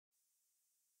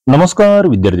नमस्कार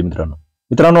विद्यार्थी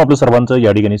मित्रांनो आपलं सर्वांचं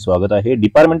या ठिकाणी स्वागत आहे।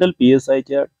 डिपार्टमेंटल PSI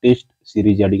च्या टेस्ट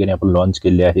सिरीज या ठिकाणी आपण लॉन्च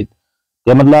केले आहेत।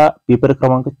 त्यामधला पेपर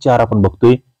क्रमांक 4 आपण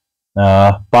बघतोय।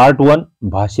 पार्ट 1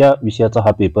 भाषा विषयाचा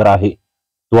हा पेपर आहे,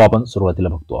 तो आपण सुरुवातीला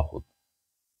बघतो आहोत।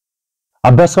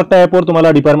 अभ्यास कट्टा ॲपवर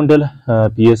तुम्हाला डिपार्टमेंटल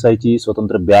PSI ची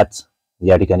स्वतंत्र बॅच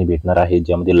या ठिकाणी भेटणार आहे,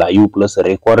 ज्यामध्ये लाईव्ह प्लस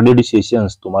रेकॉर्डेड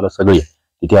सेशन्स तुम्हाला सगळे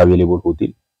इथे अवेलेबल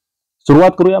होतील।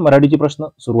 सुरुवात करूया। मराठीचे प्रश्न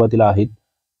सुरुवातीला आहेत।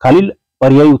 खालील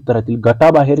पर्यायी उत्तरातील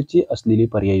गटाबाहेरची असलेली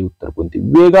पर्यायी उत्तर कोणते?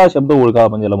 वेगळा शब्द ओळखा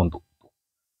आपण ज्याला म्हणतो।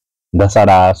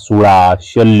 धसाडा, सुळा,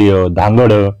 शल्य,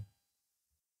 धांगड।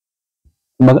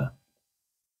 बघा,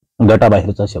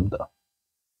 गटाबाहेरचा शब्द।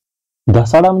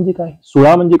 धसाडा म्हणजे काय?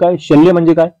 सुळा म्हणजे काय? शल्य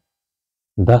म्हणजे काय?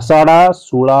 धसाडा,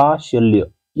 सुळा, शल्य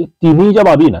या तिन्ही ज्या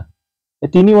बाबी ना, या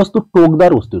तिन्ही वस्तू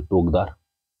टोकदार वस्तू, टोकदार।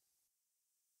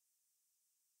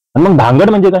 आणि मग धांगड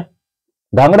म्हणजे काय?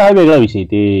 धांगड हा वेगळा विषय,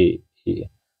 ते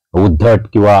उद्धट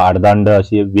किंवा आडदांड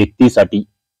असे व्यक्तीसाठी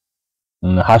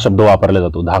हा शब्द वापरला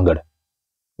जातो, धांगड।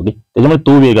 ओके, त्याच्यामुळे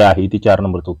तो वेगळा आहे। ती 4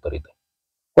 नंबरचं उत्तर येतं।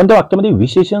 कोणत्या वाक्यामध्ये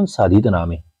विशेषण साधित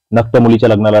नाम आहे? नकट्या मुलीच्या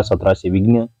लग्नाला 1700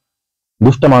 विघ्न,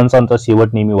 दुष्ट माणसांचा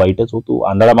शेवट नेहमी वाईटच होतो,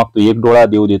 आंधळा मागतो 1 डोळा,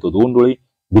 देव देतो 2 डोळे,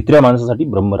 भित्र्या माणसासाठी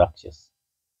ब्रह्मराक्षस।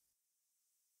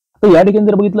 आता या ठिकाणी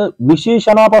जर बघितलं,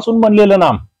 विशेषणापासून बनलेलं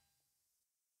नाम,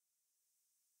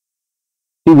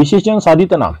 ते विशेषण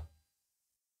साधित नाम।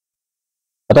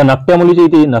 आता नकट्या मुलीच्या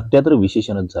इथे नकट्या तर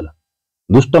विशेषणच झालं,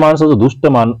 दुष्ट माणसाचं दुष्ट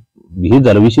मान हे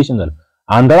झालं, विशेषण झालं।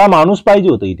 आंधळा माणूस पाहिजे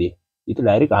होतं, इथे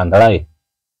डायरेक्ट आंधळा आहे,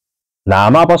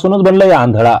 नामापासूनच बनलंय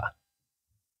आंधळा।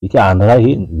 इथे आंधळा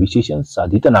हे विशेषण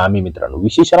साधित नाम आहे मित्रांनो,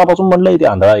 विशेषणापासून बनलंय ते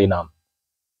आंधळा हे नाम।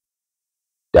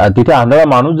 तिथे आंधळा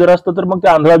माणूस जर असतं तर मग ते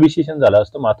आंधळा विशेषण झालं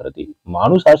असतं, मात्र ते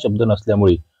माणूस हा शब्द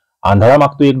नसल्यामुळे आंधळा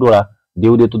मागतो 1 डोळा,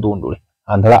 देव देतो 2 डोळे,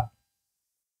 आंधळा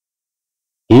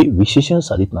हे विशेषण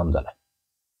साधित नाम झालंय।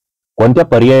 कोणत्या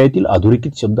पर्यायातील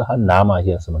अधोरेखित शब्द हा नाम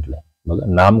आहे असं म्हटलंय? बघा,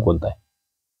 नाम कोणता आहे?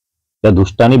 त्या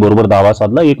दुष्टाने बरोबर दावा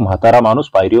साधला, एक म्हातारा माणूस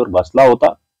पायरीवर बसला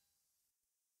होता।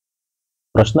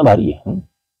 प्रश्न भारी आहे।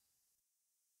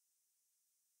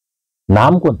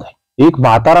 नाम कोणता आहे? एक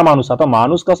म्हातारा माणूस। आता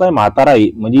माणूस कसा आहे? म्हातारा आहे,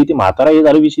 म्हणजे इथे म्हातारा हे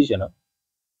झालं विशेषण।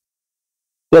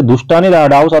 त्या दुष्टाने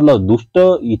डाव साधला, दुष्ट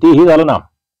इथे हे झालं नाम,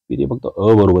 इथे फक्त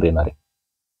अ बरोबर येणार आहे,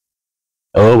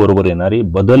 अ बरोबर येणारे।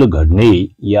 बदल घडणे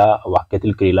या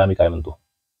वाक्यातील क्रियेला आम्ही काय म्हणतो?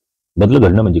 बदल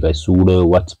घडणं म्हणजे काय? सूड,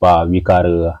 वचपा, विकार,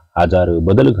 आजार,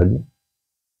 बदल घडणे।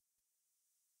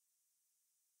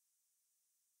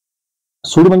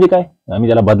 सूड म्हणजे काय? आम्ही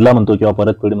त्याला बदला म्हणतो किंवा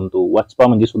परतफेड म्हणतो। वचपा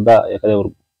म्हणजे सुद्धा एखाद्यावर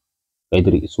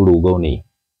काहीतरी सूड उगवणे।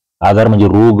 आजार म्हणजे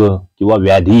रोग किंवा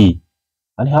व्याधी।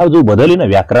 आणि हा जो बदल आहे ना,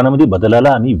 व्याकरणामध्ये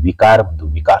बदलाला आम्ही विकार म्हणतो,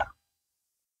 विकार।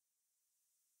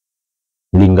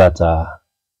 लिंगाचा,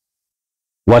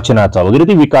 वचनाचा वगैरे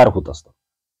ते विकार होत असतात।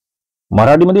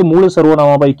 मराठीमध्ये मूळ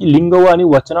सर्वनामापैकी लिंग व आणि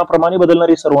वचनाप्रमाणे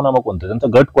बदलणारी सर्वनाम कोणते? त्यांचा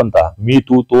गट कोणता? मी,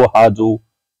 तू, तो, हा, जो,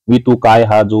 मी, तू, काय,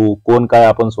 हा, जो, कोण, काय,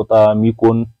 आपण, स्वतः, मी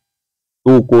कोण,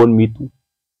 तू कोण, मी तू।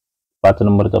 5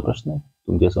 नंबरचा प्रश्न आहे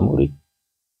तुमच्या समोर।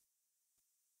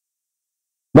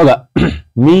 बघा,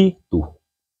 मी, तू,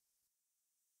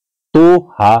 तो,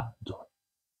 हा, जो,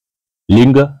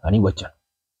 लिंग आणि वचन।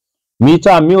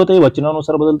 मीचा आम्ही होते,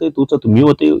 वचनानुसार बदलते। तूच तुम्ही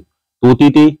होते, तो ती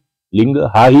ते लिंग,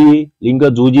 हा ही लिंग,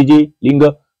 जो जी जे लिंग,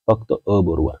 फक्त अ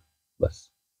बरोबर, बस।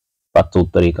 5चं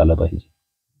उत्तर एक आलं पाहिजे।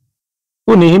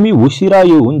 तो नेहमी उशिरा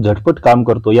येऊन झटपट काम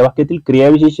करतो या वाक्यातील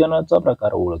क्रियाविशेषणाचा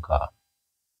प्रकार ओळखा।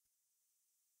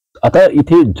 आता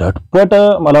इथे झटपट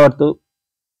मला वाटतं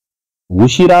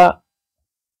उशिरा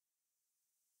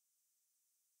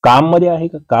काम मध्ये आहे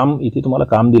का? काम इथे तुम्हाला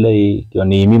काम दिलंय किंवा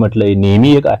नेहमी म्हटलंय,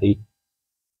 नेहमी एक आहे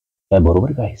काय?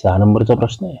 बरोबर काय? 6 नंबरचा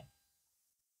प्रश्न आहे।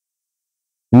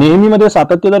 नेहमी मध्ये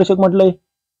सातत्यदर्शक म्हटलंय,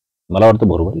 मला वाटतं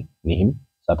बरोबर आहे, नेहमी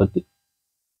सातत्य।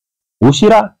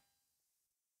 उशिरा,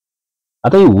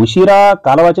 आता हे उशिरा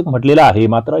कालवाचक म्हटलेलं आहे,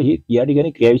 मात्र हे या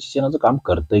ठिकाणी क्रियाविशेषणाचं काम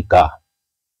करतंय का?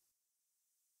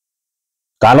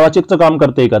 कालवाचकचं काम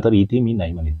करतंय का? तर इथे मी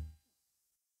नाही म्हणेन।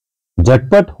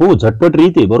 झटपट, हो झटपट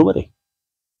रीत आहे, बरोबर आहे।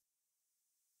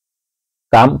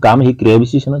 काम काम हे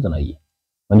क्रियाविशेषणच नाहीये,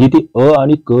 म्हणजे ते अ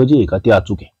आणि क जे आहे का ते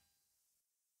अचूक आहे।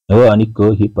 अ आणि क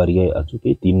हे पर्याय अचूक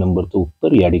आहे। 3 नंबरचं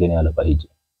उत्तर या ठिकाणी आलं पाहिजे।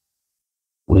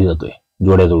 पुढे जातोय,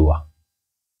 जोड्या जुळवा।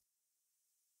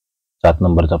 7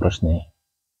 नंबरचा प्रश्न आहे।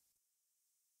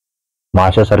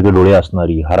 माशासारखे डोळे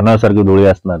असणारी, हरणासारखे डोळे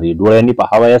असणारी, डोळ्यांनी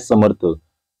पाहावयास समर्थ,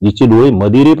 जिचे डोळे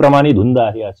मदिरेप्रमाणे धुंद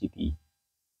आहे अशी ती।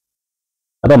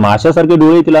 आता माशासारखे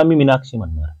डोळे तिला आम्ही मीनाक्षी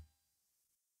म्हणणार,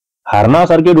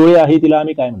 हरणासारखे डोळे आहे तिला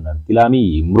आम्ही काय म्हणणार? तिला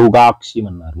आम्ही मृगाक्षी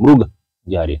म्हणणार। मृग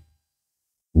जे आहे,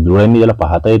 डोळ्यांनी ज्याला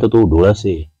पाहता येतं तो डोळस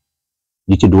आहे।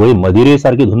 जिचे डोळे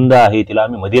मदिरेसारखे धुंद आहे तिला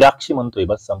आम्ही मदिराक्षी म्हणतोय,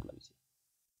 बस संपला विषय।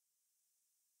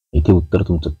 इथे उत्तर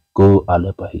तुमचं क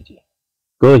आलं पाहिजे.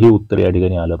 क हे उत्तर या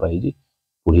ठिकाणी आलं पाहिजे.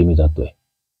 पुढे मी जातोय.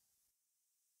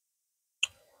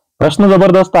 प्रश्न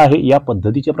जबरदस्त आहे. या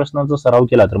पद्धतीच्या प्रश्नांचा सराव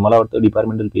केला तर मला वाटतं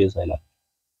डिपार्टमेंटल PSI ला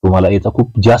तुम्हाला याचा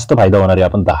खूप जास्त फायदा होणार आहे.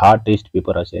 आपण 10 टेस्ट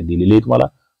पेपर असे दिलेले तुम्हाला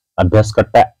अभ्यास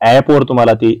कट्टा ऍपवर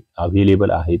तुम्हाला ते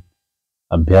अवेलेबल आहेत.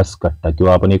 अभ्यास कट्टा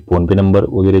किंवा आपण एक फोन पे नंबर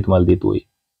वगैरे तुम्हाला देतोय,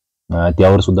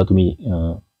 त्यावर सुद्धा तुम्ही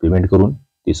पेमेंट करून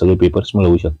ते सगळे पेपर्स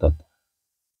मिळवू शकतात.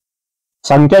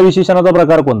 संख्या विशेषणाचा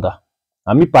प्रकार कोणता?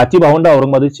 आम्ही पाची भावंड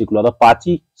औरंगाबादेत शिकलो. आता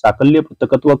पाची साकल्य,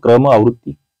 पृथकत्व, क्रम,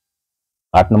 आवृत्ती.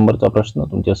 8 नंबरचा प्रश्न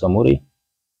तुमच्या समोर आहे.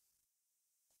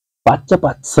 5च्या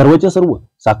 5 सर्वच्या सर्व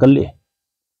साकल्य.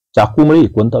 चाकूमुळे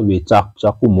कोणता वे?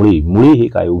 चाकूमुळे. मुळे हे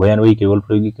काय? उभयान्वयी, केवळ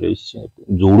प्रायोगिक,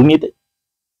 जोडून येते.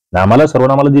 नामाला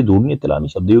सर्वनामाला जे जोडून येते त्याला आम्ही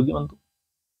शब्दयोगी म्हणतो.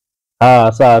 हा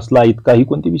असा असला इतका ही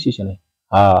कोणती विशेषण आहे?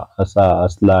 हा असा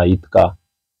असला इतका.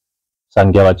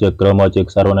 संख्यावाचक, क्रमवाचक,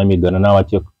 सार्वनामिक,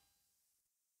 गणनावाचक.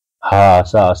 हा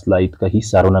असा असला इतका ही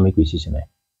सार्वनामिक विशेषण आहे.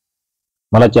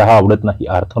 मला चहा आवडत नाही.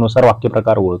 अर्थानुसार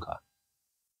वाक्यप्रकार ओळखा.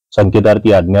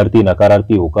 संकेतार्थी, आज्ञार्थी,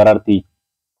 नकारार्थी, होकारार्थी.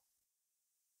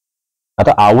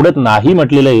 आता आवडत नाही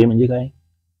म्हटलेलं आहे म्हणजे काय?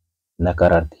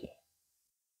 नकारार्थी.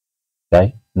 काय?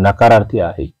 नकारार्थी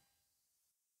आहे.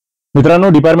 मित्रांनो,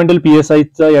 डिपार्टमेंटल PSI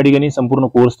चा या ठिकाणी संपूर्ण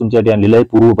कोर्स तुमच्यासाठी आणलेला आहे.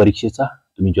 पूर्व परीक्षेचा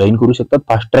तुम्ही जॉईन करू शकता.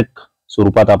 फास्ट ट्रॅक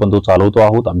स्वरूपात आपण तो चालवतो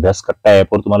आहोत. अभ्यास कट्टा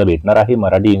ऍपवर तुम्हाला भेटणार आहे.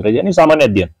 मराठी, इंग्रजी आणि सामान्य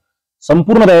अध्ययन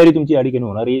संपूर्ण तयारी तुमची या ठिकाणी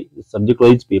होणार आहे. सब्जेक्ट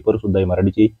वाईज पेपर सुद्धा आहे.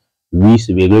 मराठीचे 20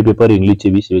 वेगळे पेपर, इंग्लिशचे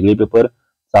 20 वेगळे पेपर,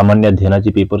 सामान्य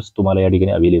अध्ययनाचे पेपर्स तुम्हाला या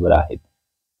ठिकाणी अवेलेबल आहेत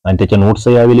आणि त्याच्या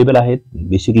नोट्सही अवेलेबल आहेत.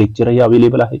 बेसिक लेक्चरही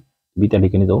अवेलेबल आहे. तुम्ही त्या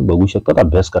ठिकाणी जाऊन बघू शकता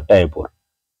अभ्यास कट्टा ऍपवर.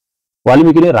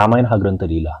 वाल्मिकीने रामायण हा ग्रंथ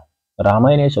लिहिला.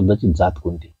 रामायण या शब्दाची जात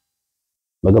कोणती?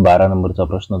 बघा 12 नंबरचा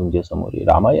प्रश्न तुमच्या समोर आहे.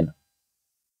 रामायण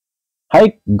हा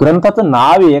एक ग्रंथाचं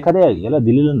नाव आहे. एखाद्या याला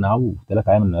दिलेलं नाव त्याला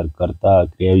काय म्हणणार? कर्ता,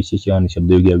 क्रियाविशेषण,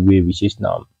 शब्दयोगी, अव्यय, विशेष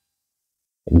नाम.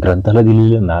 ग्रंथाला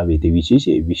दिलेलं नाव आहे ते विशेष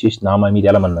आहे. विशेष नाम आम्ही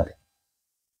त्याला म्हणणार आहे.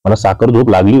 मला साखर झोप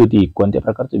लागली होती. कोणत्या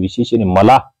प्रकारचं विशेषण आहे?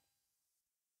 मला.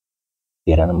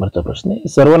 13 नंबरचा प्रश्न आहे.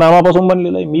 सर्वनामापासून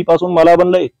बनलेलं आहे. मी पासून मला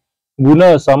बनलंय. गुण,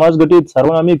 समास गठित,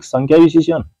 सार्वनामिक, संख्या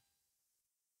विशेषण.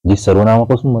 जे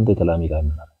सर्वनामापासून बनते त्याला आम्ही काय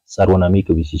म्हणणार?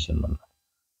 सार्वनामिक विशेषण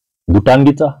म्हणणार.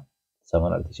 दुटांगीचा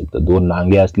समानार्थी शब्द. 2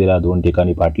 नांगे असलेला, 2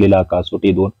 ठिकाणी फाटलेला,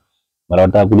 कासोटे 2. मला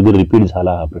वाटतं कुठेतरी रिपीट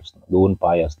झाला हा प्रश्न. 2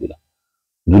 पाय असलेला.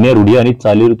 जुन्या रूढी आणि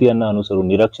चालीरीती यांना अनुसरून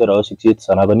निरक्षर, अशिक्षित,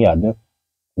 सनातनी, आज्ञा.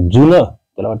 जुनं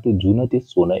त्याला वाटतं जुनं ते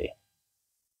सोनं आहे.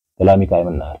 त्याला आम्ही काय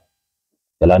म्हणणार?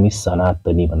 त्याला आम्ही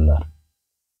सनातनी म्हणणार.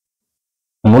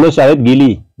 मुलं शाळेत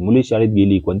गेली. मुली शाळेत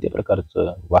गेली कोणत्या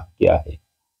प्रकारचं वाक्य आहे?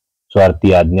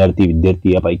 स्वार्थी, आज्ञार्थी,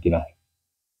 विद्यार्थी यापैकी नाही.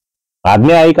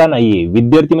 आज्ञा आहे का? नाहीये.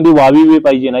 विद्यार्थी मध्ये वावी वे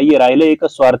पाहिजे. नाहीये. राहिलं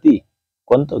एकच स्वार्थी.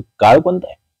 कोणतं? काळ कोणतं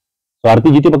आहे? स्वार्थी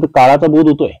जिथे फक्त काळाचा बोध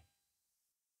होतोय,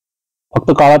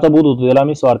 फक्त काळाचा बोध होतो त्याला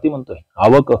आम्ही स्वार्थी म्हणतोय.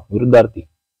 आवक, विरुद्धार्थी.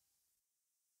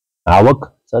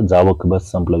 आवकचा जावक.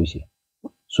 बस संपला विषय.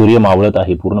 सूर्य मावळत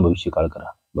आहे. पूर्ण भविष्य काळ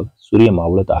करा. बघ सूर्य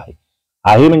मावळत आहे.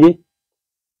 आहे म्हणजे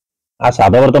हा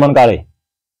साधा वर्तमान काळ आहे.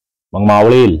 मग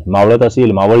मावळेल, मावळत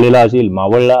असेल, मावळलेला असेल,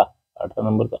 मावळला. 18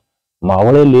 नंबरचा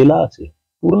मावळलेला असेल.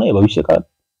 पूर्ण आहे भविष्यकाळ.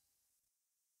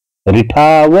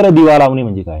 रिठावर दिवा लावणे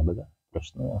म्हणजे काय? बघा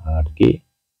प्रश्न हाटके.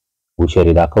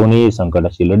 हुशारी दाखवणे,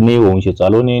 संकटाशी लढणे, वंश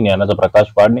चालवणे, ज्ञानाचा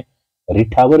प्रकाश पाडणे.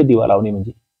 रिठावर दिवा लावणे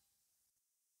म्हणजे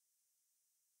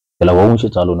त्याला वंश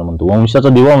चालवणं म्हणतो. वंशाचा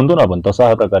दिवा म्हणतो ना आपण, तसा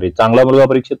हा प्रकार आहे. चांगला मुलगा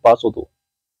परीक्षेत पास होतो.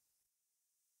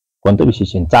 कोणतं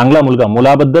विशेषण? चांगला मुलगा.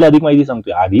 मुलाबद्दल अधिक माहिती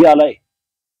सांगतोय. आधी आलाय.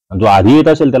 जो आधी येत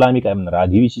असेल त्याला आम्ही काय म्हणणार?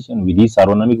 आधी विशेषण. विधी,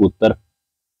 सार्वनामिक, उत्तर.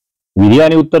 विधी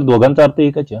आणि उत्तर दोघांचा अर्थ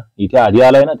एकच आहे. इथे आधी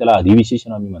आलाय ना त्याला आधी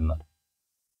विशेषण आम्ही म्हणणार.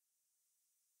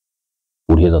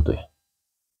 पुढे जातोय.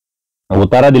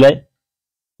 उतारा दिलाय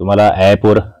तुम्हाला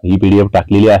ऍपवर. ही PDF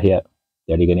टाकलेली आहे.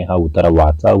 त्या ठिकाणी हा उतारा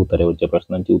वाचा. उतार्यावरच्या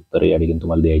प्रश्नांची उत्तरे या ठिकाणी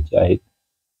तुम्हाला द्यायची आहेत.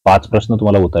 5 प्रश्न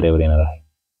तुम्हाला उतार्यावर येणार आहे.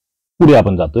 पुढे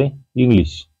आपण जातोय.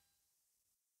 English.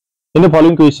 In the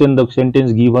following question, the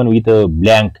sentence given with a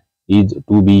blank is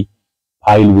to be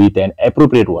filled with an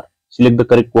appropriate word. Select the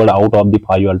correct word out of the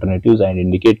 5 alternatives and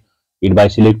indicate it by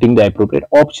selecting the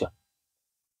appropriate option.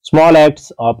 Small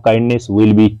acts of kindness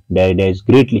will be dash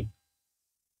greatly.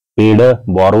 Paid,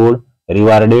 borrowed,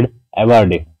 rewarded,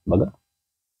 awarded. बघा.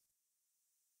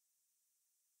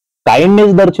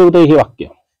 Kindness दर्शवते हे वाक्य.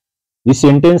 This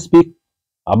sentence speaks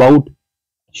about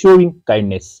showing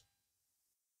kindness.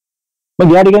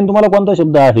 मग या ठिकाणी तुम्हाला कोणता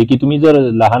शब्द आहे की तुम्ही जर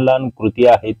लहान लहान कृती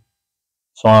आहेत,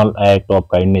 स्मॉल ऍक्ट ऑफ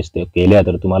काइंडनेस ते केल्या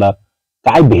तर तुम्हाला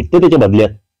काय भेटतं त्याच्या बदल्यात?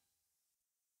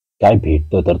 काय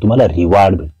भेटतं तर तुम्हाला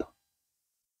रिवॉर्ड भेटतं.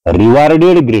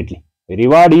 Rewarded greatly.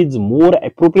 Reward is more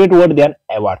appropriate word than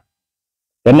award.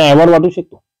 त्यांना अवॉर्ड वाटू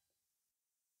शकतो.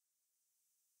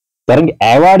 कारण की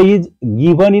award is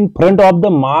given in front of the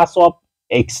mass of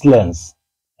excellence.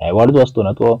 Award जो असतो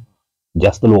ना तो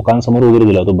जास्त लोकांसमोर वगैरे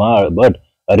दिला जातो, बट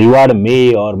रिवॉर्ड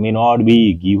मे और may not be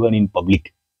given in public.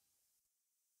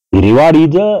 Reward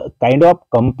is a kind of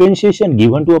compensation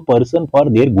given to a person for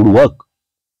their good work.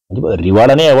 म्हणजे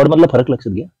रिवॉर्ड आणि अवॉर्ड मधला फरक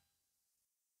लक्षात घ्या.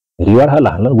 रिवॉर्ड हा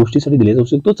लहान लहान गोष्टीसाठी दिला जाऊ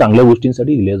शकतो, चांगल्या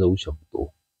गोष्टींसाठी दिला जाऊ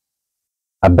शकतो.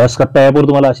 अभ्यास कट्टा ऍपवर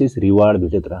तुम्हाला असेच रिवॉर्ड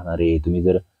भेटत राहणार आहे. तुम्ही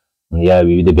जर या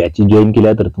विविध बॅचेस जॉईन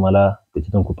केल्या तर तुम्हाला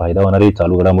त्याच्यातून खूप फायदा होणार आहे.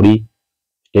 चालू घडामोडी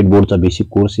स्टेट बोर्डचा बेसिक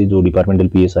कोर्स आहे जो डिपार्टमेंटल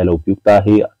PSI ला उपयुक्त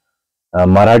आहे.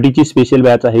 मराठीची स्पेशल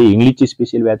बॅच आहे, इंग्लिशची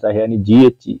स्पेशल बॅच आहे आणि GH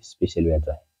ची स्पेशल बॅच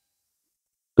आहे.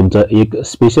 तुमचं एक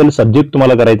स्पेशल सब्जेक्ट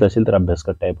तुम्हाला करायचा असेल तर अभ्यास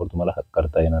कट्टा ऍपवर तुम्हाला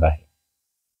करता येणार आहे.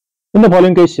 In the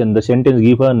following question, the sentence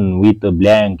given with a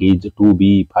blank is to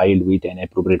be filled with an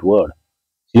appropriate word.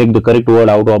 Select the correct word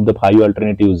out of the 5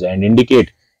 alternatives and indicate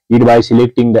it by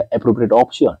selecting the appropriate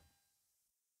option.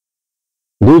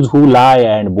 Those who lie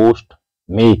and boast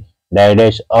may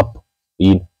dash up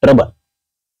in trouble.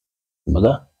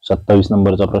 बघा 27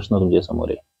 नंबरचा प्रश्न तुमच्या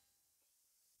समोर आहे.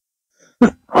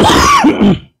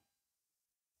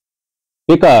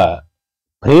 एका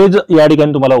phrase या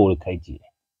ठिकाणी तुम्हाला ओळखायची आहे.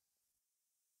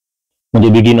 म्हणजे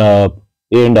begin up,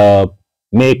 end up,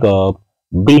 make up,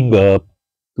 bring up,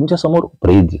 तुमच्या समोर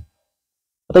फ्रेज.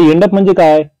 आता एंड अप म्हणजे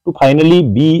काय? To finally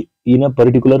be in a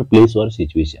particular place or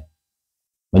situation.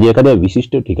 म्हणजे एखाद्या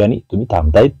विशिष्ट ठिकाणी तुम्ही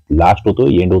थांबताय, लास्ट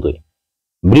होतोय, एंड होतोय.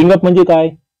 ब्रिंग अप म्हणजे काय?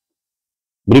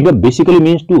 Bring up basically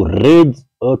means to raise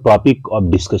a topic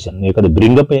of discussion. एखादं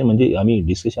ब्रिंग अप म्हणजे आम्ही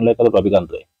डिस्कशनला एखादा टॉपिक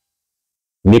आणतोय.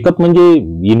 मेकअप म्हणजे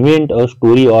invent a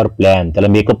story or plan, त्याला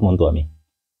मेकअप म्हणतो आम्ही.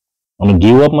 आणि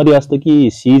गिव्ह अप मध्ये असतं की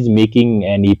C is making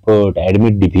an effort,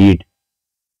 admit defeat,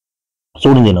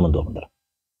 सोडून देणं म्हणतो आपण त्याला.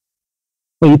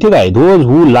 मग इथे काय? Those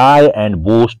who lie and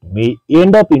boast may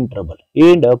end up in trouble.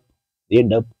 End up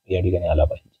या ठिकाणी आला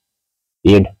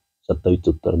पाहिजे. एंड 27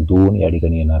 उत्तर 2 या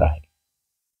ठिकाणी येणार आहे.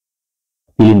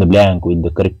 Fill in the blank with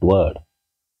the correct word.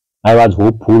 I was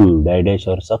hopeful dash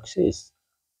or success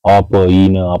of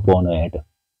in upon at.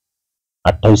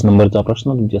 28 नंबरचा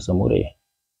प्रश्न तुमच्या समोर आहे.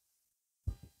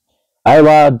 I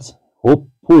was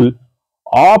hopeful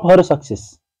of her success.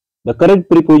 The correct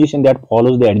preposition that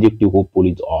follows the adjective hopeful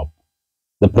is of.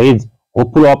 The phrase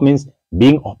hopeful of means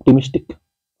being optimistic.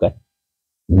 Okay?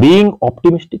 Being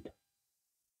optimistic.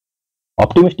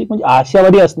 Optimistic म्हणजे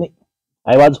आशावादी असणे.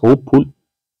 I was hopeful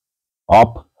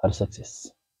of her success.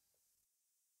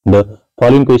 The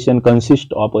following question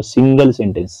consists of a single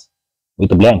sentence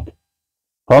with a blank.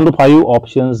 From the 5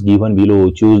 options given below,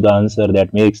 choose the answer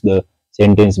that makes the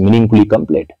sentence meaningfully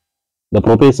complete. The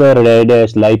professor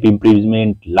dash life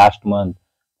imprisonment last month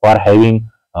for having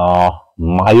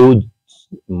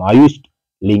मायूस्ट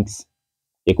links.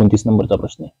 29 नंबरचा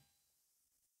प्रश्न आहे.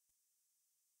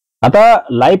 आता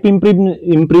life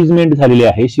imprisonment झालेली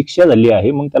आहे, शिक्षा झाली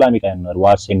आहे, मग त्याला आम्ही काय म्हणणार?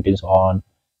 वाज sentence on,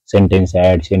 sentence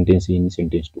at, sentence in,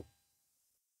 sentence to.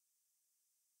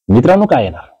 मित्रांनो काय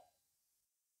येणार?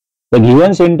 The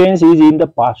given sentence is in the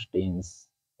past tense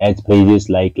as phrases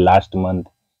like last month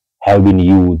have been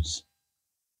used.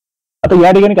 आता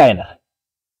या ठिकाणी काय येणार?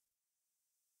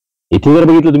 इथे जर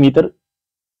बघितलं तुम्ही तर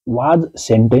वाज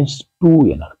सेंटेन्स टू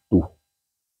येणार. टू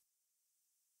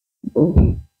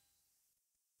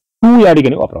या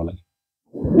ठिकाणी वापरावं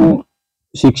लागेल.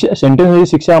 शिक्षा सेंटेन्स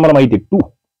शिक्षा आम्हाला माहिती आहे. टू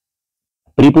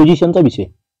प्रिपोजिशनचा विषय.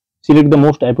 Select the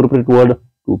most appropriate word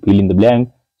to fill in the blank.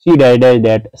 C dash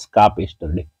that स्काप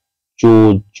yesterday.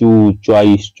 Chose, choose,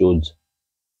 choice, chose.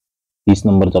 30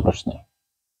 नंबरचा प्रश्न आहे.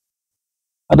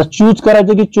 आता चूज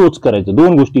करायचं की चोज करायचं,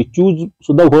 दोन गोष्टी. चूज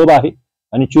सुद्धा वर्ब आहे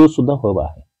आणि चोज सुद्धा वर्ब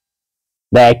आहे.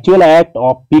 The actual act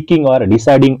of picking or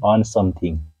deciding on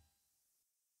something.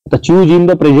 आता choose in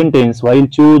the present tense while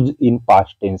choose in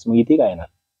past tense. मग इथे काय येणार?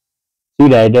 C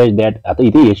dash that. आता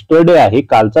इथे येस्टरडे आहे,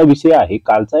 कालचा विषय आहे.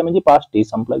 कालचा आहे म्हणजे पास्ट आहे,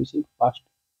 संपला विषय past.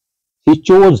 C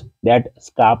chose that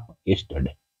स्काप yesterday,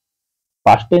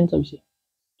 past टेन्सचा विषय.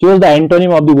 Chose the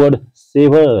antonym of the word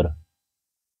saver.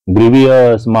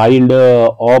 Grievous, mild,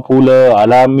 awful,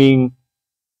 alarming.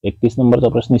 31 नंबरचा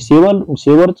प्रश्न.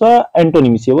 सेवरचा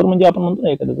अँटोनिम. सेवर म्हणजे आपण म्हणतो ना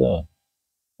एखाद्याचं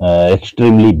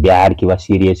एक्स्ट्रीमली बॅड किंवा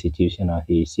सिरियस सिच्युएशन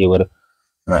आहे. सेवर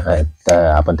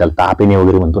आपण त्याला ताप येणे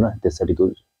वगैरे म्हणतो ना, त्यासाठी तो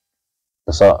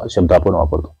तसा शब्द आपण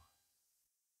वापरतो.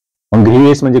 मग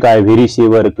ग्रीवियस म्हणजे काय? व्हेरी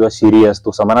सेवर किंवा सिरियस,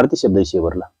 तो समानार्थी शब्द आहे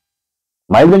सेवरला.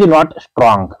 माइल्ड म्हणजे not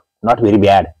strong, not very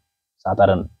bad,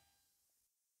 साधारण.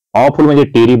 ऑफुल म्हणजे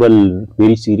टेरिबल,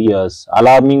 व्हेरी सिरियस.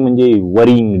 अलार्मिंग म्हणजे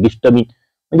वरिंग, डिस्टर्बिंग.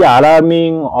 म्हणजे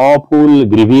अलार्मिंग, ऑफुल,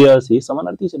 ग्रीव्हियस हे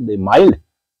समानार्थी शब्द आहे. माइल्ड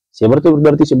सेवरचा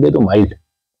विरुद्धार्थी शब्द आहे तो माइल्ड.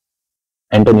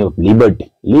 Antonym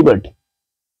liberty.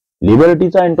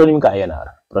 लिबर्टीचा अँटोनिम काय येणार?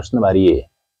 प्रश्न भारी आहे.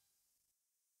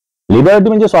 लिबर्टी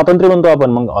म्हणजे स्वातंत्र्य म्हणतो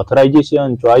आपण, मग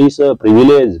authorisation, choice,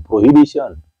 privilege,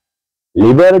 prohibition.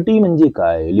 Liberty म्हणजे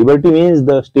काय? Liberty means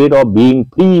the state of being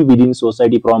free within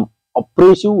society from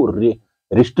ऑप्रेसिव्ह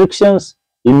restrictions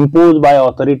imposed by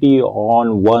authority on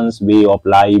one's way of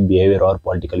life, behavior or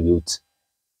political views.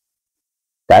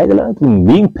 काय झालं?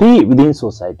 being free within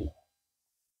society.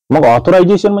 मग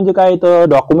authorisation म्हणजे काय? तर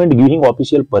document giving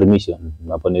official permission.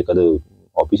 आपण एखादं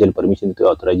official permission देतो,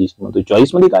 authorisation म्हणतो.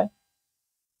 चॉईस मध्ये काय?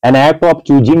 an act of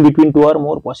choosing between two or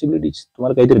more possibilities.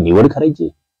 तुम्हाला काहीतरी निवड करायची.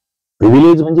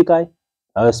 प्रिव्हिलेज म्हणजे काय?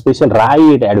 स्पेशल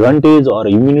राईट, ऍडव्हान्टेज और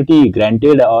इम्युनिटी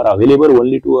ग्रँटेड और available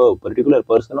only to a particular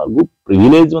person और ग्रुप.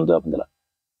 प्रिव्हिलेज म्हणतो आपण त्याला.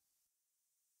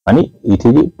 आणि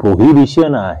इथे जे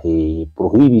प्रोहिबिशन आहे,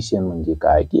 प्रोहिबिशन म्हणजे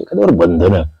काय? की एखाद्यावर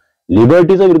बंधन.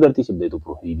 लिबर्टीचा विरुद्धार्थी शब्द आहे तो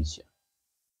प्रोहिबिशन.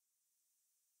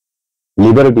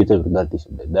 लिबर्टीचा विरुद्धार्थी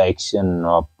शब्द आहे. The action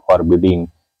of forbidding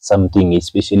something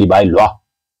specially by law.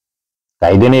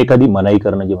 कायद्याने एखादी मनाई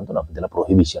करणं जे म्हणतो ना आपण त्याला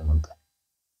प्रोहिबिशन म्हणतो.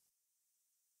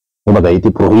 बघा इथे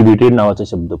प्रोहिबिटेड नावाचा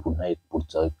शब्द पुन्हा एक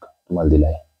पुढचा एक तुम्हाला दिला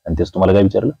आहे आणि तेच तुम्हाला काय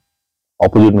विचारलं?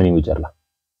 ऑपोजिट मिनिंग विचारला.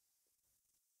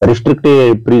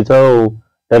 Restricted, preserve,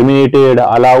 terminated,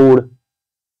 allowed.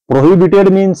 Prohibited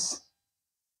means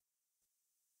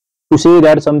to say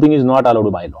that something is not allowed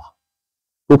by law.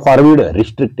 To forbid,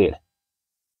 restricted.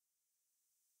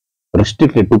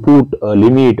 Restricted, to put a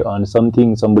limit on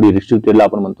something, somebody restricted ला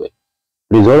आपण म्हणतोय.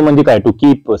 Preserve म्हणजे काय? To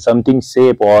keep something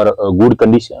safe or a good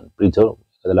condition. Preserve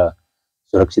त्याला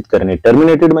सुरक्षित करणे.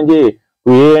 Terminated म्हणजे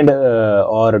to end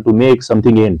or to make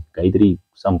something end. काहीतरी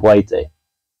संपवायचं आहे.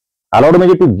 Allowed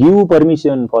म्हणजे to give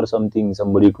permission for something,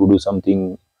 somebody to do something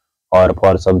or for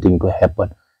something to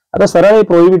happen. आता सरळ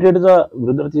प्रोहिबिटेडचा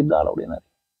विरुद्धार्थी शब्द अलाउड येणार.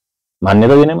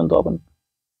 मान्यता देणे म्हणतो आपण,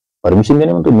 परमिशन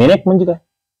देणे म्हणतो. मेनेक म्हणजे काय?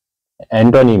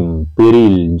 Antonym,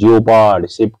 peril, जिओपार्ड,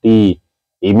 safety,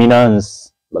 इमिनन्स.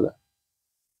 बघा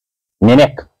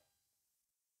मेनेक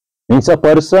means a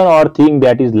person or thing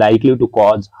that is likely to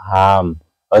cause harm,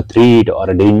 a threat or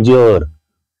a danger.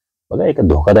 बघा एक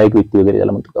धोकादायक व्यक्ती वगैरे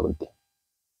त्याला म्हणतो का आपण ते.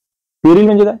 पेरिल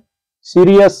म्हणजे काय?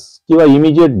 सिरियस किंवा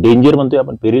इमिजिएट डेंजर म्हणतोय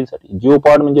आपण पेरिलसाठी.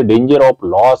 जिओपार्ड म्हणजे डेंजर ऑफ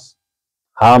लॉस,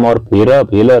 हार्म और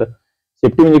फेलर.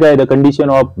 सेफ्टी म्हणजे काय? The condition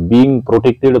of being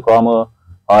protected from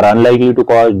और unlikely to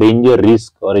cause danger,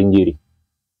 risk और इंजुरी.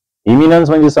 इमिनन्स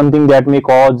म्हणजे something that may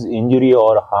cause injury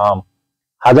और हार्म.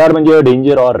 हजार्ड म्हणजे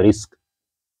डेंजर और रिस्क.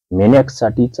 मेनियक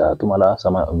साठीचा तुम्हाला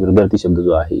विरुद्धार्थी शब्द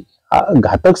जो आहे हा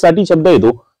घातक साठी शब्द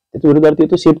येतो, त्याचा विरुद्धार्थी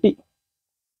येतो सेफ्टी.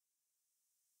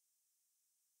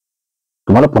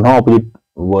 तुम्हाला पुन्हा ऑपोजिट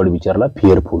वर्ड विचारला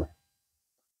fearful.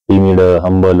 Timid,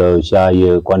 humble,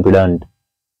 shy, confident.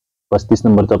 35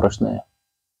 नंबरचा प्रश्न आहे.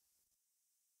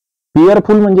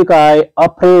 फिअरफुल म्हणजे काय?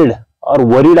 अफ्रेड और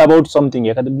वरीड अबाउट समथिंग.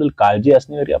 एखाद्याबद्दल काळजी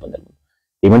असणे वगैरे आपण त्याला.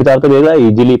 टिमिडचा अर्थ वेगळा,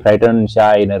 इझिली फ्रायटन,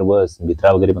 शाय, नर्वस,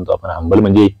 भित्रा वगैरे म्हणतो आपण. हंबल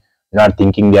म्हणजे not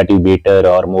thinking that is better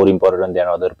और more important than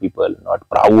other people. Not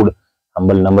proud.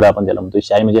 Humble नम्र आपण त्याला म्हणतो.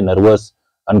 शाय म्हणजे nervous,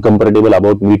 uncomfortable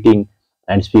about meeting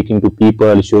and speaking to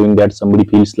people, showing that somebody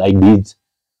feels like this.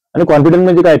 आणि कॉन्फिडंट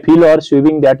म्हणजे काय? फील और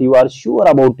showing that you R sure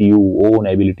about you on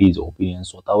abilities, opinion.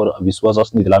 स्वतःवर विश्वास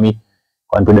असणे त्याला आम्ही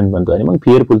कॉन्फिडंट म्हणतो. आणि मग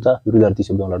फिअरफुलचा विरुद्धार्थी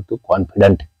शब्द मला वाटतो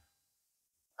कॉन्फिडंट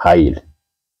हा येईल.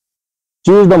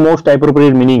 Choose the most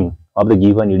appropriate meaning of the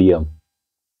given idiom.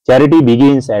 Charity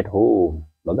begins at home.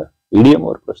 बघा इडियम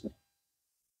वर प्रश्न.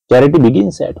 Charity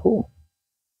begins at home.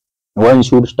 One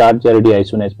should start charity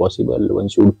as soon as possible. One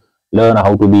should learn how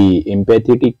to be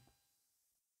empathetic.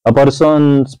 A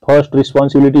person's first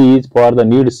responsibility is for the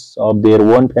needs of their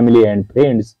own family and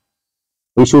friends.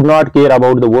 We should not care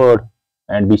about the world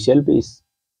and be selfish.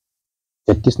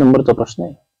 36 नंबरचा प्रश्न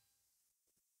आहे.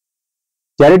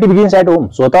 Charity begins at home.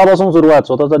 स्वतःपासून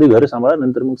सुरुवात. स्वतःच आधी घर सांभाळा,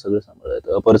 नंतर मग सगळं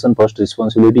सांभाळायचं. A person first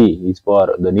responsibility is for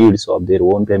the needs of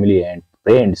their own family and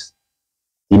friends.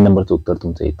 3 नंबरचं उत्तर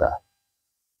तुमचं येतं.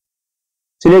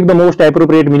 Select the most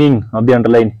appropriate meaning of the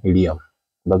underlined idiom.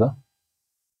 बघा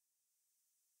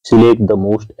select the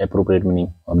most appropriate meaning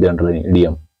of the underlined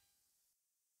idiom.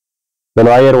 The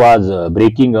lawyer was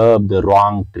breaking up the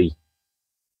wrong tree,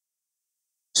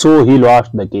 so he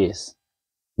lost the case.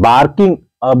 Barking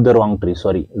up the wrong tree.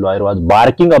 Sorry, lawyer was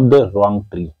barking up the wrong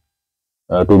tree.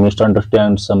 To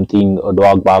misunderstand something, a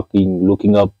dog barking,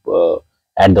 looking up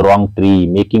at the wrong tree,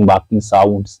 making barking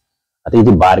sounds. आता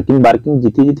इथे barking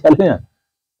जिथे जिथे आले ना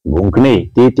भुंकणे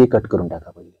ते cut करून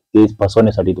टाका पहिले. ते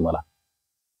फसवण्यासाठी तुम्हाला.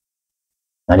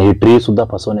 आणि हे ट्री सुद्धा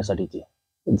फसवण्यासाठीचे.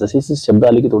 जसे शब्द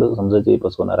आले की थोडं समजायचे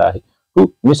फसवणार आहे. To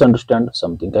misunderstand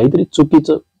something. काहीतरी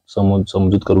चुकीचं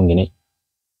समजूत करून घेणे.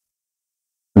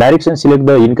 Direction. Select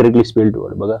the incorrectly spelled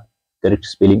word. बघा correct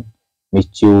spelling.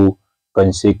 मिस्चिव,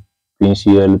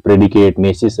 sequential, predicate,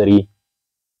 necessary.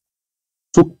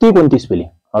 चुकती कोणती स्पेलिंग?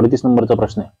 38 नंबरचा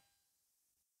प्रश्न आहे.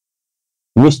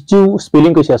 मिस्चिव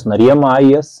स्पेलिंग कशी असणार?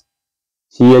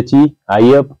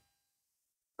 MISCHEIF.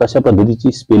 कशा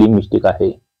पद्धतीची स्पेलिंग मिस्टेक आहे?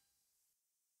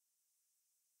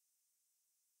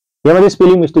 यामध्ये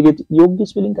स्पेलिंग मिस्टेक आहे. योग्य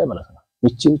स्पेलिंग काय मला सांगा?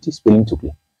 मिस्चिवची स्पेलिंग चुकली.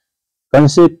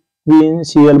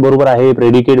 कन्सिक्वेन्शियल बरोबर आहे,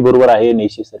 प्रेडिकेट बरोबर आहे,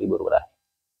 नेसेसरी बरोबर आहे.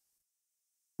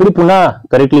 पुढे पुन्हा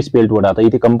करेक्टली स्पेल्ड वर्ड. आता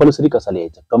इथे कंपल्सरी कसा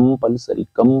लिहायचा? Compulsory,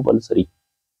 compulsory.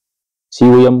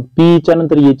 COMP च्या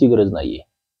नंतर याची गरज नाहीये.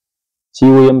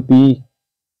 COMP.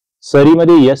 सरी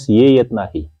मध्ये यस ये येत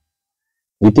नाही.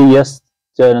 इथे यस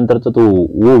च्या नंतरचा तो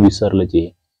ओ विसरलं जे.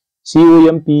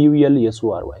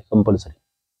 COMPULSORY compulsory.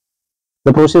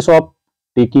 The process of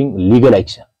taking legal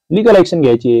action. Legal action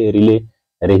घ्यायची.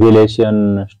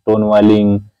 Regulation,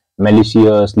 स्टोनवॉलिंग,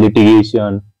 malicious,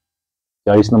 litigation.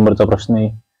 40 नंबरचा प्रश्न आहे.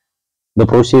 The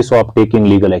process of taking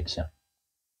legal action.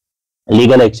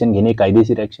 Legal action घेणे,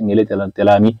 कायदेशीर ऍक्शन घेणे,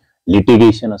 त्याला आम्ही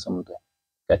लिटिगेशन असं म्हणतोय.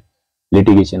 काय?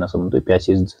 लिटिगेशन असं म्हणतोय.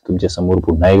 पॅसेज तुमच्या समोर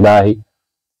पुन्हा एकदा आहे.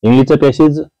 इंग्लिशचा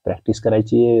पॅसेज प्रॅक्टिस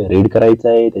करायची आहे, रीड करायचा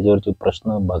आहे, त्याच्यावरचे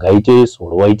प्रश्न बघायचे,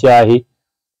 सोडवायचे आहे.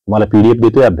 तुम्हाला PDF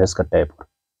देतोय अभ्यास कट्टा ऍपवर.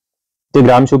 ते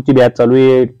ग्रामशोकची बॅच चालू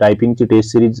आहे. टायपिंगची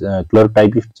टेस्ट सिरीज क्लर्क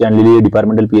टायपिस्टची आणलेली आहे.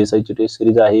 डिपार्टमेंटल PSI ची टेस्ट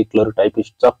सिरीज आहे. क्लर्क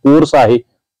टायपिस्टचा कोर्स आहे.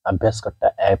 अभ्यास कट्टा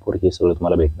ऍपवर हे सगळं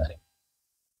तुम्हाला भेटणार आहे.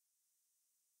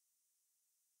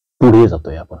 पुढे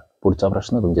जातोय आपण. पुढचा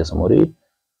प्रश्न तुमच्या समोर आहे.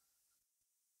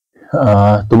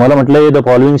 तुम्हाला म्हटलंय the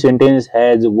following sentence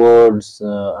has words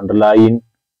underline.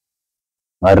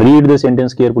 Read the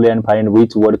sentence carefully and find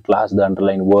which word class the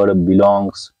underlined word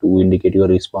belongs to. Indicate your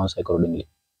response accordingly.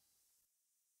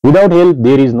 Without help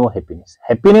there is no happiness.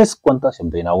 Happiness कोणता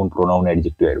शब्द आहे? Noun, pronoun,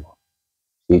 adjective, adverb.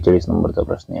 46 नंबरचा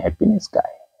प्रश्न आहे. Happiness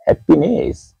काय?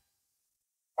 Happiness,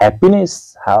 happiness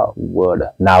हा word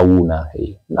noun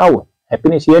आहे. Noun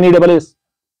happiness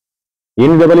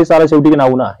NESS आला शेवटी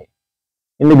नाउन आहे.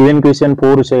 In the given question,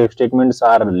 4 statements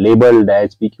are labeled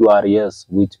as PQRS,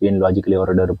 which when logically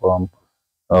ordered from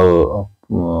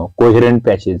coherent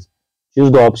passage. Choose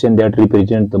the option that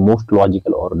represents the most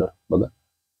logical order. बघा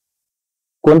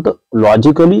कोणतं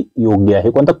logically योग्य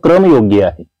आहे, कोणता क्रम योग्य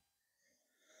आहे.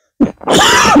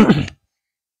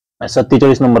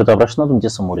 47 नंबरचा प्रश्न तुमच्या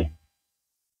समोर आहे.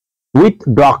 With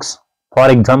dogs, for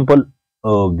example,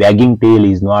 wagging tail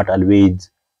is not always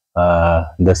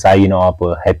the sign of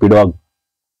a happy dog.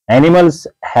 Animals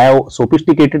have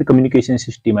sophisticated communication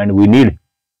system and we need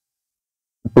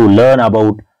to learn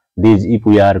about this if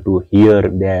we are to hear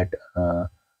that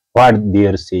what they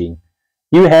are saying.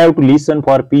 You have to listen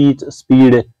for pitch,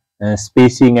 speed,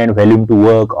 spacing and volume to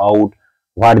work out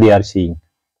what they are saying.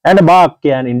 And a bark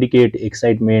can indicate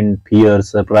excitement, fear,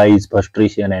 surprise,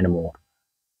 frustration and more.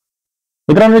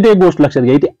 मित्रांनो इथे एक गोष्ट लक्षात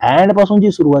घ्या. इथे and पासून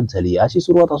जी सुरुवात झाली अशी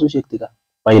सुरुवात असू शकते का?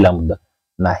 पहिला मुद्दा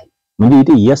नाही. म्हणजे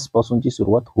इथे यस पासूनची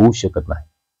सुरुवात होऊ शकत नाही.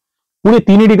 पुढे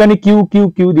तिन्ही ठिकाणी क्यू क्यू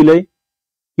क्यू दिलंय.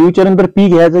 क्यूच्या नंतर पी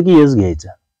घ्यायचा की एस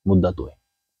घ्यायचा? मुद्दा तो आहे.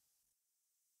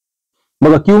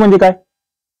 बघा क्यू म्हणजे काय?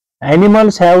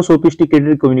 Animals have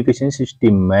sophisticated communication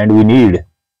system and we need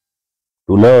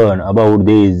to learn about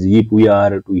this if we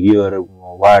R to here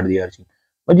what they are saying.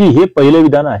 म्हणजे हे पहिलं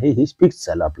विधान आहे, हे फिक्स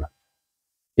झालं आपलं.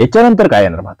 याच्यानंतर काय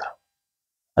येणार मात्र?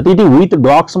 आता इथे विथ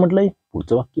डॉग्स म्हटलंय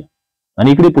पुढचं वाक्य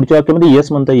आणि इकडे पुढच्या वाक्यामध्ये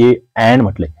येस म्हणता ये अँड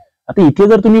म्हटलंय. आता इथे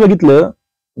जर तुम्ही बघितलं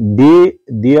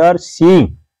दे आर सीइंग,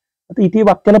 आता इथे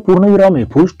वाक्याला पूर्ण विराम आहे,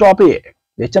 फुल स्टॉप आहे.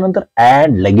 याच्यानंतर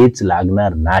अँड लगेच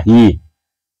लागणार नाही.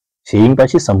 सेइंग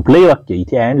पाशी संपलंय वाक्य,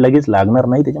 इथे अँड लगेच लागणार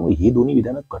नाही. त्याच्यामुळे हे दोन्ही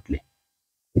विधान कटले.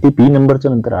 इथे पी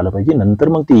नंबरच्या नंतर आलं पाहिजे, नंतर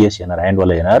मग ते यस येणार, अँड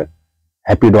वाला येणार.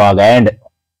 Happy dog and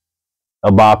a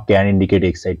bark can indicate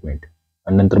excitement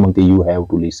आणि नंतर मग ते you have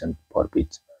to listen for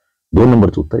peach. 2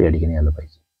 नंबरचं उत्तर या ठिकाणी आलं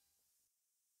पाहिजे.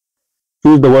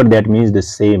 Choose the word that means the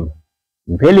same.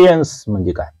 व्हेलियन्स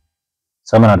म्हणजे काय?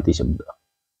 समानार्थी शब्द.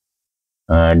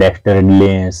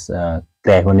 डॅस्टर्डनेस,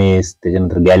 क्रॅव्हनेस,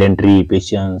 त्याच्यानंतर गॅलेंट्री,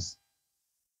 पेशन्स.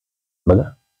 बघा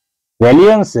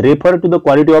व्हॅलियन्स refer to the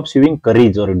quality of showing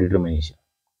courage or determination.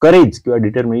 Courage किंवा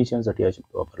डिटर्मिनेशन साठी हा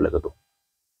शब्द वापरला जातो.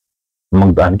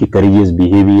 मग आणखी courageous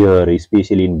behaviour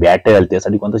specially in battle,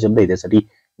 त्यासाठी कोणता शब्द आहे? त्यासाठी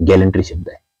गॅलेंट्री शब्द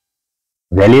आहे.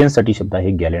 व्हॅलियन्स साठी शब्द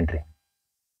आहे gallantry.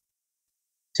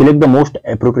 Select the most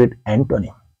appropriate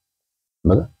antonym.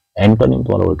 बघा अँटोनिम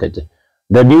तुम्हाला ओळखायचं.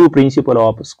 The new principle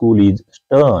of school is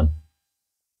stern.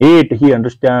 8 he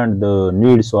understand the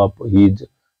needs of his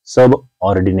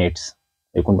subordinates.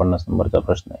 49 नंबरचा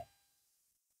प्रश्न आहे.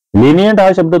 लेनियंट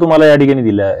हा शब्द तुम्हाला या ठिकाणी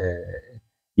दिला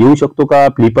येऊ शकतो का?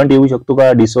 फ्लिपंट येऊ शकतो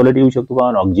का? डिसोलेट येऊ शकतो का?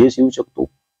 ऑब्जेस येऊ शकतो.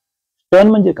 स्टर्न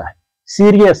म्हणजे काय?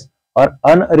 सिरियस और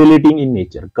अनरिलेटिंग इन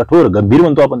नेचर. कठोर, गंभीर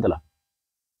म्हणतो आपण त्याला.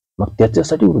 मग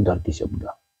त्याच्यासाठी विरुद्धार्थी शब्द,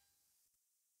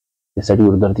 त्यासाठी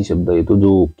विरुद्धार्थी शब्द येतो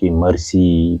जो की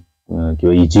मर्सी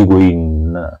किंवा इजी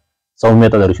गोईंग,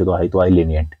 सौम्यता दर्शवतो आहे, तो आहे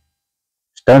लेनियंट.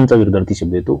 स्टर्नचा विरुद्धार्थी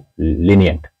शब्द येतो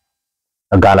लेनियंट.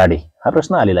 गालाडे हा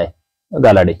प्रश्न आलेला आहे.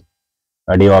 गालाडे,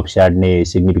 day of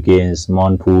sadness, significance,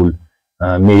 मॉर्नफुल,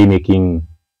 Mary making,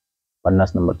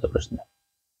 50 नंबरचा प्रश्न.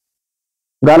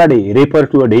 गालाडे refer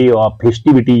to a day of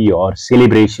फेस्टिव्हिटी और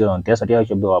सेलिब्रेशन, त्यासाठी हा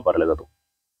शब्द वापरला जातो.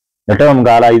 The term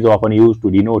gala is often used to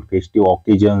denote festive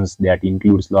occasions that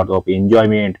includes lots of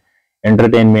enjoyment,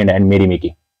 entertainment and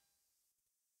merrymaking.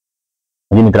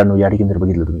 म्हणजे मित्रांनो या ठिकाणी जर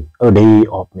बघितलं तुम्ही अ डे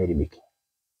ऑफ मेरीमेकिंग,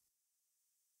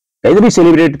 काहीतरी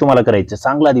सेलिब्रेट तुम्हाला करायचं,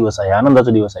 चांगला दिवस आहे,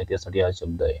 आनंदाचा दिवस आहे, त्यासाठी हा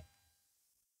शब्द आहे.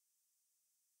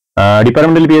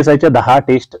 डिपार्टमेंटल PSI च्या 10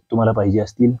 टेस्ट तुम्हाला पाहिजे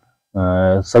असतील,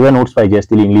 सगळ्या नोट्स पाहिजे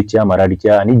असतील इंग्लिशच्या,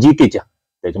 मराठीच्या आणि जीकेच्या,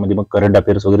 त्याच्यामध्ये मग करंट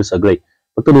अफेअर्स वगैरे सगळे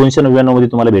फक्त 299 मध्ये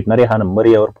तुम्हाला भेटणार आहे. हा नंबर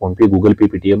यावर फोन पे, गुगल पे,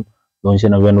 पेटीएम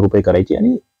 299 रुपये करायची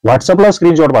आणि व्हॉट्सअपला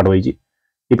स्क्रीनशॉट पाठवायची.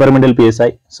 डिपार्टमेंटल PSI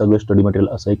सगळं स्टडी मटेरियल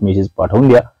असा एक मेसेज पाठवून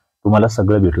द्या, तुम्हाला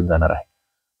सगळं भेटून जाणार आहे.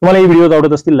 तुम्हाला हे व्हिडिओ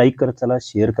आवडत असतील लाईक करत चला,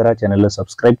 शेअर करा, चॅनलला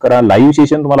सबस्क्राईब करा. लाईव्ह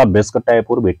सेशन तुम्हाला अभ्यास कट्टा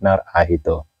ॲपवर भेटणार आहेत.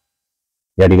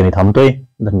 या ठिकाणी थांबतोय.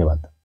 धन्यवाद.